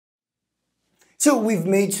So we've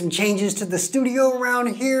made some changes to the studio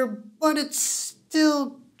around here, but it's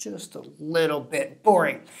still just a little bit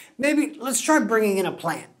boring. Maybe let's try bringing in a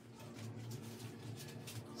plant.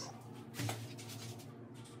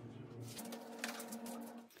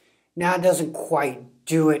 Now it doesn't quite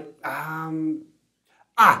do it.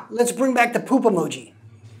 Let's bring back the poop emoji.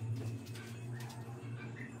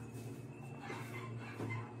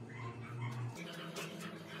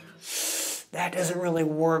 That doesn't really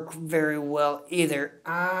work very well either.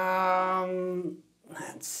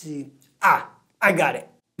 Let's see. I got it.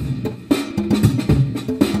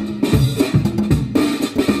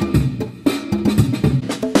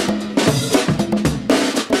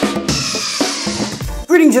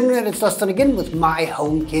 Greetings Internet, it's Dustin again with my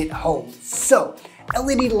HomeKit Home. So,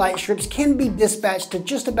 LED light strips can be dispatched to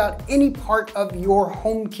just about any part of your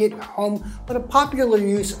HomeKit home, but a popular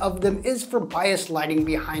use of them is for biased lighting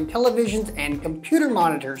behind televisions and computer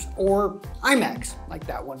monitors, or iMacs, like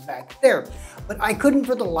that one back there. But I couldn't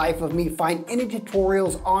for the life of me find any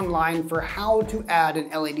tutorials online for how to add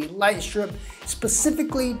an LED light strip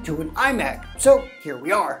specifically to an iMac. So here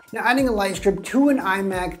we are. Now adding a light strip to an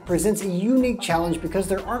iMac presents a unique challenge because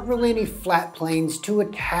there aren't really any flat planes to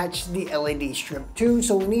attach the LED strip to,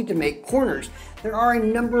 so we need to make corners. There are a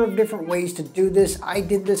number of different ways to do this. I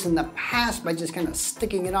did this in the past by just kind of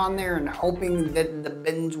sticking it on there and hoping that the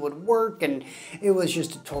bends would work, and it was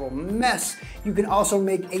just a total mess. You can also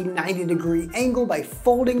make a 90-degree angle by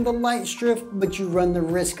folding the light strip, but you run the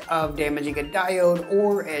risk of damaging a diode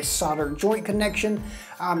or a solder joint connection.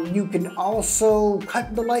 You can also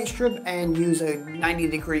cut the light strip and use a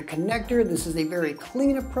 90-degree connector. This is a very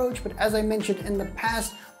clean approach, but as I mentioned in the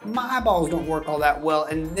past, my eyeballs don't work all that well,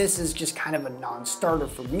 and this is just kind of a non-starter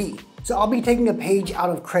for me. So I'll be taking a page out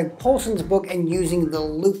of Craig Polson's book and using the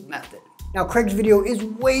loop method. Now Craig's video is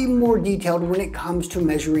way more detailed when it comes to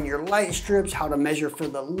measuring your light strips, how to measure for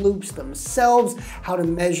the loops themselves, how to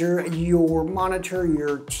measure your monitor,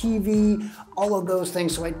 your TV, all of those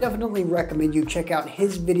things. So I definitely recommend you check out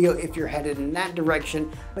his video if you're headed in that direction.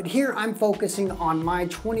 But here I'm focusing on my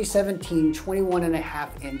 2017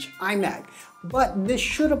 21.5-inch iMac. But this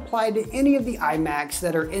should apply to any of the iMacs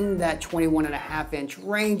that are in that 21.5-inch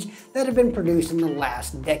range that have been produced in the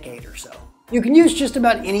last decade or so. You can use just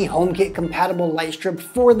about any HomeKit compatible light strip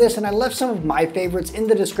for this, and I left some of my favorites in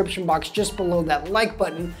the description box just below that like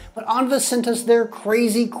button, but Onvis sent us their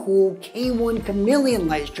crazy cool K1 Kameleon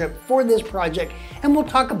light strip for this project, and we'll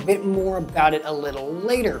talk a bit more about it a little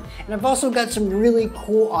later. And I've also got some really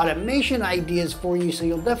cool automation ideas for you, so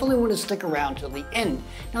you'll definitely want to stick around till the end.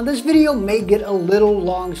 Now this video may get a little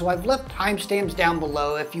long, so I've left timestamps down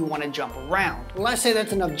below if you want to jump around. Well, I say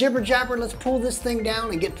that's enough jibber jabber. Let's pull this thing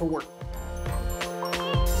down and get to work.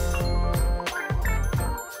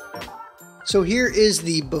 So here is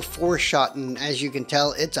the before shot, and as you can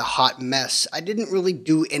tell, it's a hot mess. I didn't really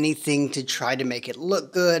do anything to try to make it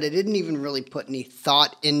look good. I didn't even really put any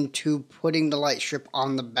thought into putting the light strip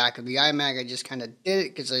on the back of the iMac. I just kind of did it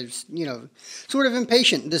because I was, sort of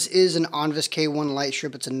impatient. This is an Onvis K1 light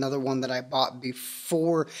strip. It's another one that I bought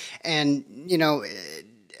before, and,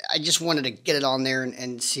 I just wanted to get it on there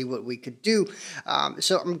and see what we could do.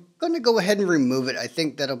 So I'm going to go ahead and remove it. I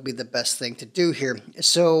think that'll be the best thing to do here.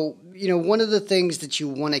 So, one of the things that you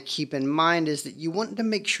want to keep in mind is that you want to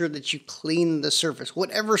make sure that you clean the surface,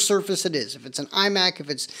 whatever surface it is. If it's an iMac, if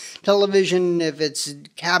it's television, if it's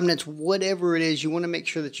cabinets, whatever it is, you want to make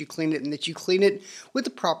sure that you clean it and that you clean it with the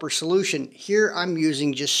proper solution. Here I'm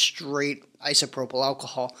using just straight isopropyl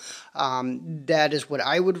alcohol. That is what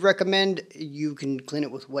I would recommend. You can clean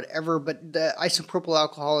it with whatever, but the isopropyl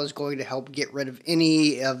alcohol is going to help get rid of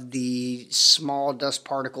any of the small dust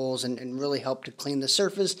particles and really help to clean the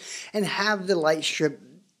surface and have the light strip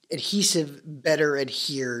adhesive better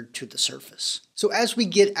adhere to the surface. So as we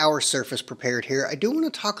get our surface prepared here, I do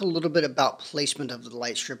want to talk a little bit about placement of the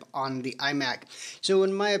light strip on the iMac. So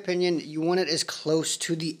in my opinion, you want it as close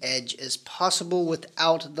to the edge as possible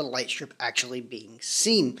without the light strip actually being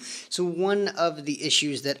seen. So one of the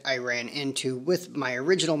issues that I ran into with my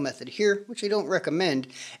original method here, which I don't recommend,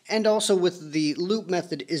 and also with the loop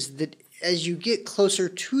method, is that as you get closer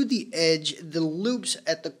to the edge, the loops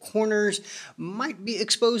at the corners might be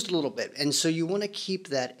exposed a little bit, and so you want to keep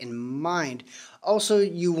that in mind. Also,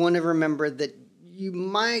 you want to remember that you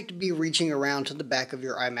might be reaching around to the back of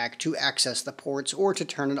your iMac to access the ports or to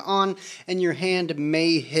turn it on, and your hand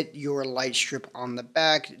may hit your light strip on the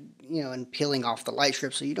back, and peeling off the light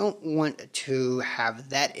strip. So you don't want to have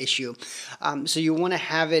that issue. So you want to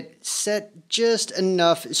have it set just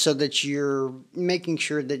enough so that you're making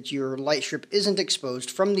sure that your light strip isn't exposed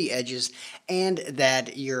from the edges and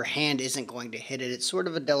that your hand isn't going to hit it. It's sort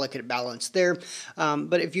of a delicate balance there.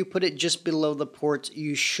 But if you put it just below the ports,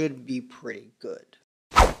 you should be pretty good.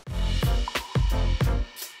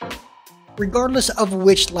 Regardless of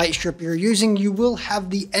which light strip you're using, you will have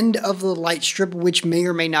the end of the light strip, which may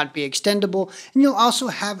or may not be extendable, and you'll also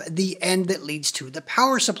have the end that leads to the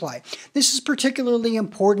power supply. This is particularly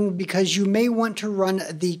important because you may want to run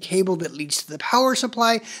the cable that leads to the power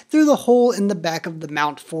supply through the hole in the back of the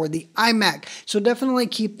mount for the iMac. So definitely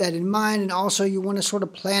keep that in mind, and also you want to sort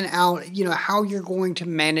of plan out, how you're going to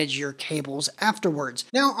manage your cables afterwards.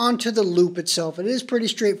 Now onto the loop itself. It is pretty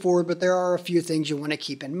straightforward, but there are a few things you want to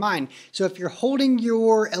keep in mind. So if you're holding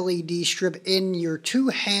your LED strip in your two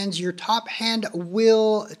hands, your top hand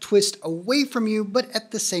will twist away from you, but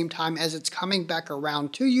at the same time as it's coming back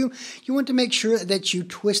around to you, you want to make sure that you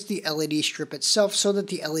twist the LED strip itself so that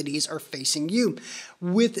the LEDs are facing you.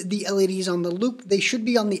 With the LEDs on the loop, they should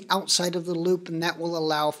be on the outside of the loop, and that will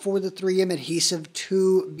allow for the 3M adhesive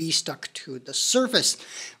to be stuck to the surface.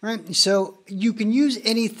 Right? So you can use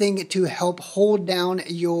anything to help hold down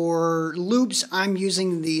your loops. I'm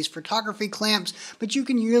using these photography clamps, but you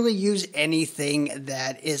can really use anything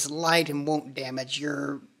that is light and won't damage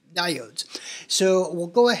your diodes. So we'll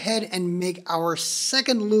go ahead and make our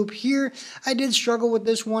second loop here. I did struggle with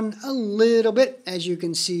this one a little bit, as you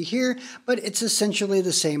can see here, but it's essentially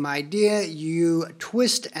the same idea. You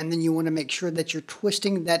twist, and then you want to make sure that you're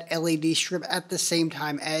twisting that LED strip at the same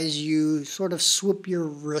time as you sort of swoop your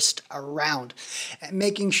wrist around. And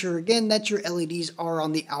making sure again that your LEDs are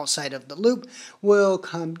on the outside of the loop. We'll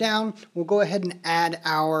come down, we'll go ahead and add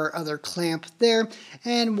our other clamp there,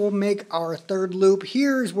 and we'll make our third loop.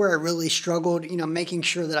 Here's where I really struggled, making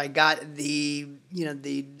sure that I got the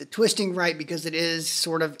twisting right, because it is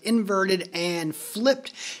sort of inverted and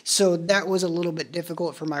flipped. So that was a little bit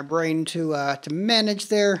difficult for my brain to manage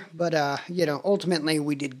there, but ultimately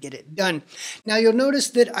we did get it done. Now you'll notice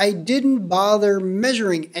that I didn't bother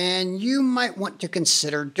measuring, and you might want to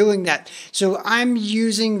consider doing that. So I'm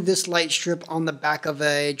using this light strip on the back of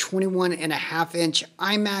a 21.5-inch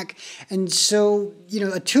iMac, and so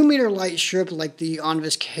a 2-meter light strip like the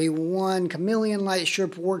Onvis K1 Kameleon light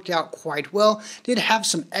strip worked out quite well. Did have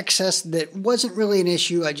some excess that wasn't really an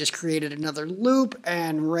issue. I just created another loop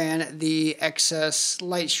and ran the excess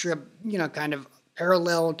light strip, kind of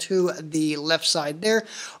parallel to the left side there.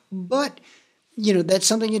 But that's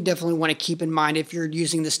something you definitely want to keep in mind if you're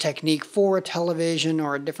using this technique for a television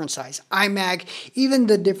or a different size iMac. Even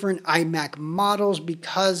the different iMac models,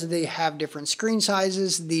 because they have different screen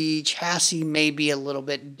sizes, the chassis may be a little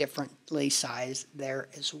bit differently sized there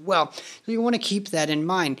as well. So you want to keep that in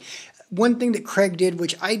mind. One thing that Craig did,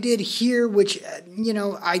 which I did here, which,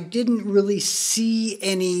 I didn't really see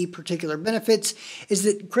any particular benefits, is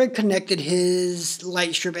that Craig connected his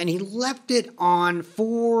light strip and he left it on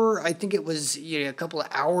for, I think it was a couple of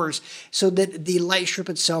hours, so that the light strip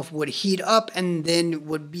itself would heat up and then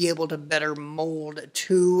would be able to better mold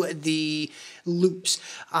to the loops.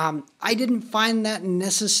 I didn't find that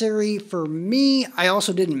necessary for me. I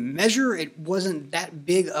also didn't measure. It wasn't that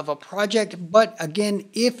big of a project, but again,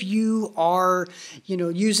 if you are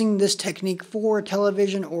using this technique for a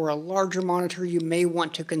television or a larger monitor, you may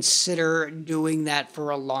want to consider doing that for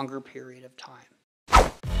a longer period of time.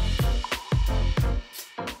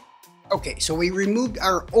 Okay, so we removed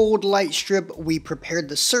our old light strip, we prepared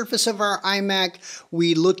the surface of our iMac,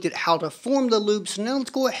 we looked at how to form the loops. Now let's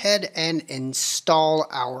go ahead and install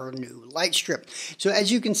our new light strip. So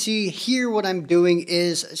as you can see here, what I'm doing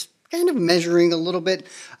is kind of measuring a little bit,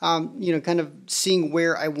 kind of seeing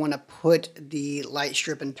where I want to put the light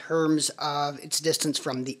strip in terms of its distance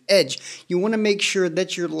from the edge. You want to make sure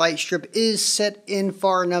that your light strip is set in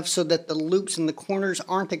far enough so that the loops in the corners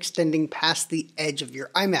aren't extending past the edge of your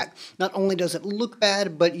iMac. Not only does it look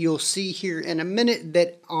bad, but you'll see here in a minute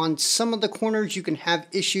that on some of the corners you can have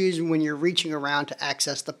issues when you're reaching around to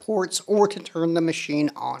access the ports or to turn the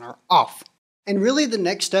machine on or off. And really the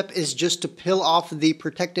next step is just to peel off the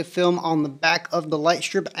protective film on the back of the light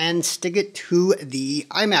strip and stick it to the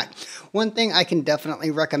iMac. One thing I can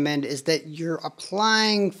definitely recommend is that you're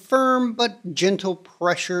applying firm but gentle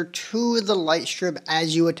pressure to the light strip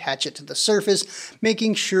as you attach it to the surface,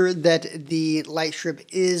 making sure that the light strip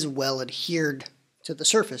is well adhered to the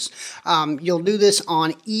surface. You'll do this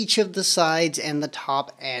on each of the sides and the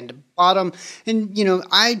top and bottom. And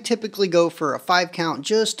I typically go for a 5 count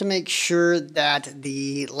just to make sure that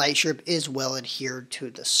the light strip is well adhered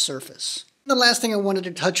to the surface. The last thing I wanted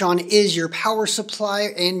to touch on is your power supply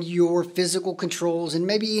and your physical controls and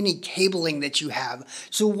maybe any cabling that you have.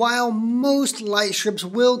 So while most light strips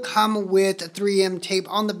will come with 3M tape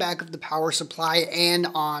on the back of the power supply and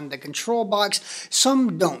on the control box,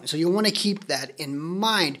 some don't. So you'll want to keep that in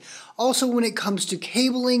mind. Also, when it comes to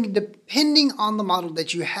cabling, depending on the model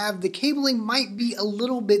that you have, the cabling might be a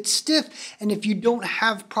little bit stiff, and if you don't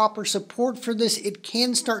have proper support for this, it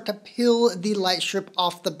can start to peel the light strip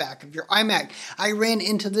off the back of your iMac. I ran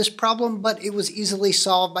into this problem, but it was easily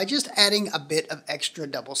solved by just adding a bit of extra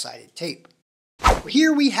double-sided tape.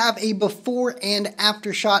 Here we have a before and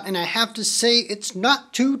after shot, and I have to say it's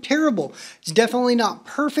not too terrible. It's definitely not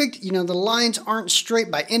perfect. You know, the lines aren't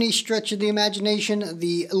straight by any stretch of the imagination.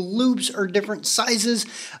 The loops are different sizes.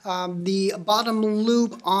 The bottom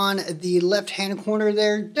loop on the left-hand corner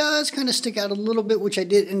there does kind of stick out a little bit, which I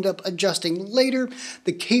did end up adjusting later.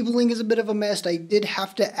 The cabling is a bit of a mess. I did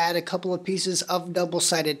have to add a couple of pieces of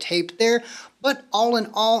double-sided tape there. But all in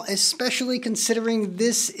all, especially considering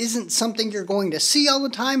this isn't something you're going to see all the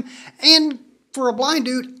time, and for a blind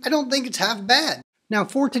dude, I don't think it's half bad. Now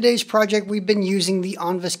for today's project, we've been using the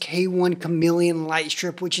Onvis K1 Kameleon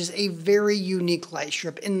Lightstrip, which is a very unique light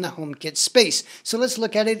strip in the HomeKit space. So let's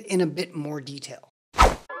look at it in a bit more detail.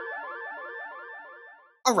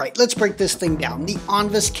 Alright, let's break this thing down. The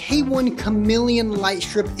Onvis K1 Kameleon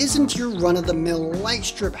Lightstrip isn't your run-of-the-mill light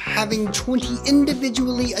strip, having 20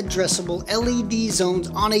 individually addressable LED zones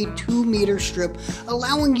on a 2-meter strip,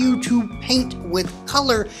 allowing you to paint with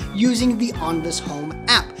color using the Onvis Home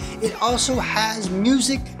app. It also has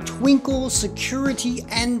music, twinkle, security,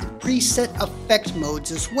 and preset effect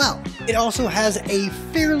modes as well. It also has a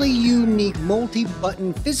fairly unique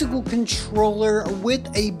multi-button physical controller with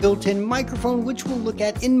a built-in microphone, which we'll look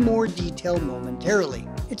at in more detail momentarily.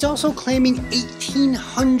 It's also claiming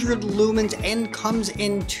 1800 lumens and comes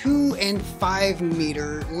in 2 and 5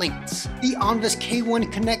 meter lengths. The Onvis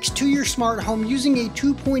K1 connects to your smart home using a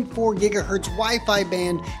 2.4 gigahertz Wi-Fi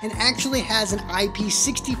band and actually has an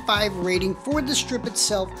IP65 rating for the strip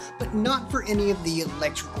itself, but not for any of the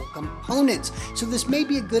electrical components. So this may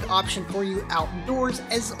be a good option for you outdoors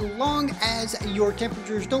as long as your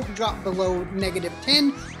temperatures don't drop below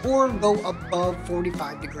 -10 or go above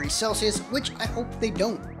 45 degrees Celsius, which I hope they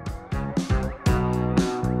don't.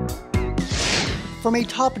 From a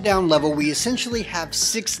top-down level, we essentially have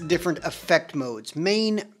 6 different effect modes: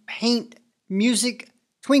 main, paint, music,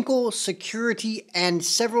 twinkle, security, and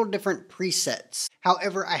several different presets.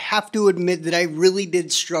 However, I have to admit that I really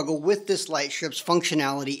did struggle with this light strip's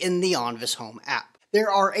functionality in the Onvis Home app. There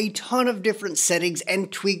are a ton of different settings and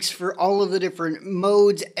tweaks for all of the different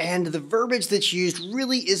modes, and the verbiage that's used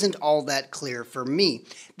really isn't all that clear for me.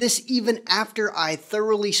 This even after I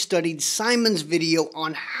thoroughly studied Simon's video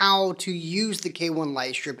on how to use the K1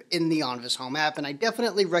 Lightstrip in the Onvis Home app, and I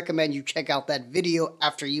definitely recommend you check out that video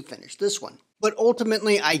after you finish this one. But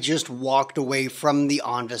ultimately, I just walked away from the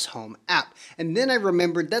Onvis Home app. And then I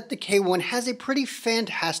remembered that the K1 has a pretty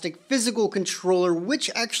fantastic physical controller,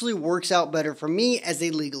 which actually works out better for me as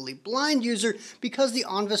a legally blind user because the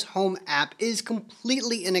Onvis Home app is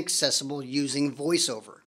completely inaccessible using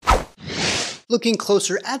VoiceOver. Looking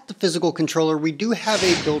closer at the physical controller, we do have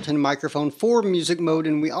a built-in microphone for music mode,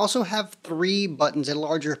 and we also have 3 buttons, a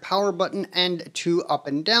larger power button and 2 up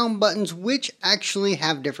and down buttons, which actually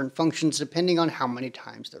have different functions depending on how many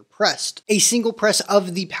times they're pressed. A single press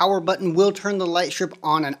of the power button will turn the light strip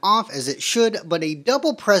on and off as it should, but a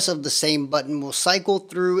double press of the same button will cycle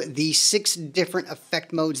through the 6 different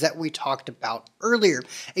effect modes that we talked about earlier.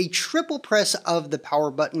 A triple press of the power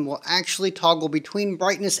button will actually toggle between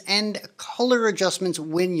brightness and color adjustments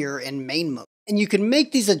when you're in main mode. And you can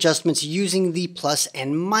make these adjustments using the plus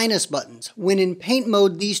and minus buttons. When in paint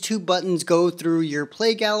mode, these 2 buttons go through your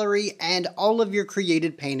play gallery and all of your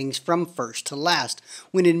created paintings from first to last.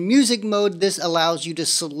 When in music mode, this allows you to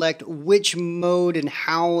select which mode and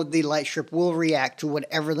how the light strip will react to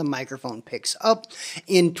whatever the microphone picks up.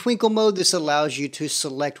 In twinkle mode, this allows you to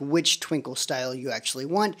select which twinkle style you actually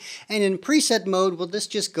want. And in preset mode, well, this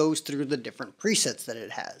just goes through the different presets that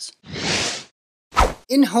it has.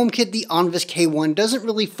 In HomeKit, the Onvis K1 doesn't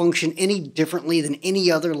really function any differently than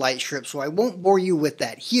any other light strip, so I won't bore you with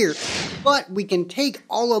that here, but we can take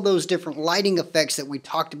all of those different lighting effects that we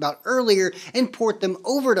talked about earlier and port them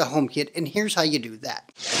over to HomeKit, and here's how you do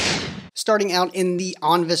that. Starting out in the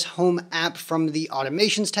Onvis Home app from the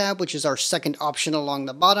Automations tab, which is our second option along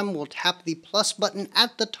the bottom, we'll tap the plus button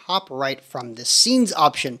at the top right from the Scenes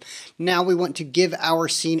option. Now we want to give our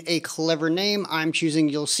scene a clever name. I'm choosing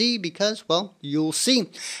You'll See because, well, you'll see.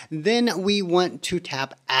 Then we want to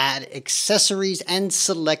tap Add Accessories and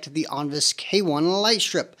select the Onvis K1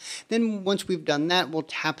 Lightstrip. Then once we've done that, we'll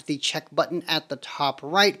tap the check button at the top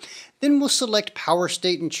right. Then we'll select power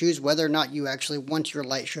state and choose whether or not you actually want your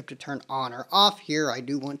light strip to turn on or off. Here I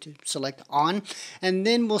do want to select on, and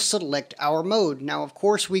then we'll select our mode. Now of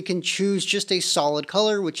course we can choose just a solid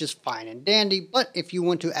color, which is fine and dandy, but if you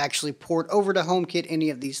want to actually port over to HomeKit any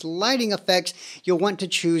of these lighting effects, you'll want to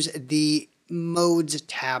choose the Modes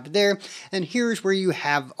tab there, and here's where you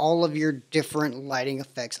have all of your different lighting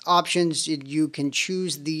effects options. You can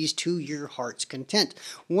choose these to your heart's content.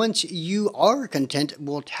 Once you are content,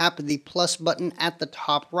 we'll tap the plus button at the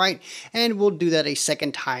top right, and we'll do that a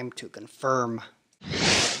second time to confirm.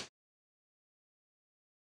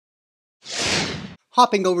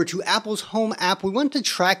 Hopping over to Apple's Home app, we want to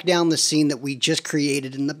track down the scene that we just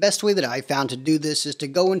created, and the best way that I found to do this is to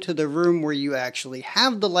go into the room where you actually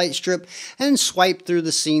have the light strip and swipe through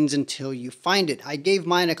the scenes until you find it. I gave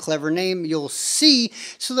mine a clever name, You'll See,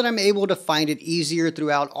 so that I'm able to find it easier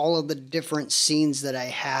throughout all of the different scenes that I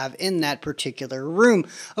have in that particular room.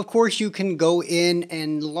 Of course, you can go in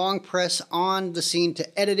and long press on the scene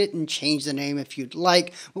to edit it and change the name if you'd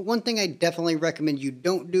like, but one thing I definitely recommend you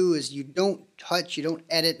don't do is you don't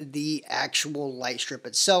edit the actual light strip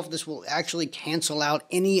itself. This will actually cancel out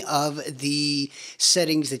any of the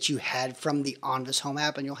settings that you had from the Onvis Home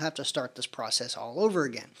app, and you'll have to start this process all over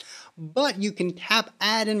again. But you can tap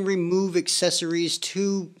Add and Remove Accessories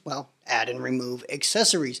to, well, add and remove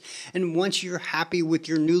accessories. And once you're happy with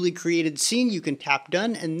your newly created scene, you can tap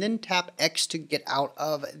Done and then tap X to get out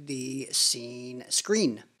of the scene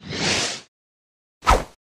screen.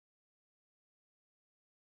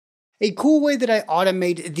 A cool way that I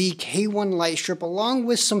automate the K1 Lightstrip along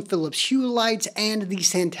with some Philips Hue lights and the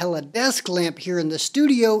Santella desk lamp here in the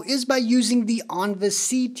studio is by using the Onvis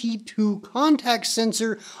CT2 contact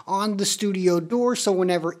sensor on the studio door, so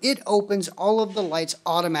whenever it opens, all of the lights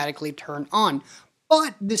automatically turn on.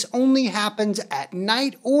 But this only happens at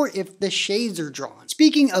night or if the shades are drawn.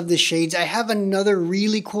 Speaking of the shades, I have another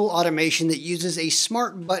really cool automation that uses a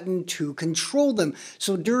smart button to control them.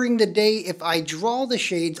 So during the day, if I draw the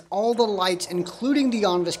shades, all the lights, including the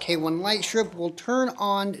Onvis K1 Lightstrip, will turn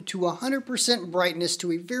on to 100% brightness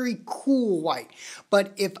to a very cool white.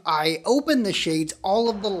 But if I open the shades, all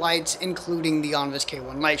of the lights, including the Onvis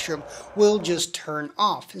K1 Lightstrip, will just turn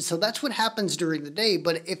off. So that's what happens during the day,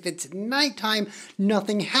 but if it's nighttime,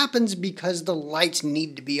 nothing happens because the lights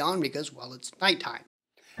need to be on because, well, it's nighttime.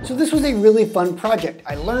 So this was a really fun project.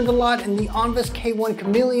 I learned a lot, and the Onvis K1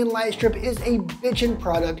 Kameleon Lightstrip is a bitchin'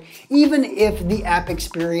 product, even if the app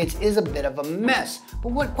experience is a bit of a mess.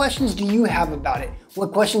 But what questions do you have about it?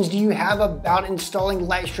 What questions do you have about installing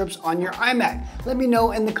light strips on your iMac? Let me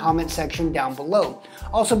know in the comment section down below.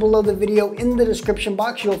 Also below the video in the description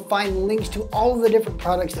box, you'll find links to all of the different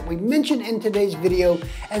products that we mentioned in today's video,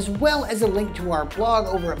 as well as a link to our blog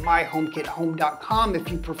over at myhomekithome.com if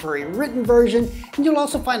you prefer a written version, and you'll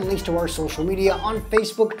also find links to our social media on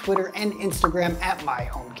Facebook, Twitter, and Instagram at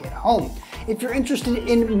myhomekithome. If you're interested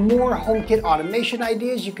in more HomeKit automation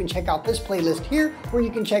ideas, you can check out this playlist here, or you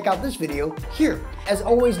can check out this video here. As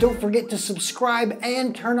always, don't forget to subscribe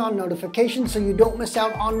and turn on notifications so you don't miss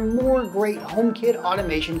out on more great HomeKit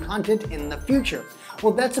automation content in the future.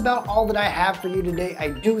 Well, that's about all that I have for you today. I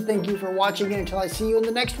do thank you for watching, and until I see you in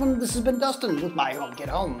the next one, this has been Dustin with My HomeKit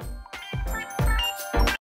Home.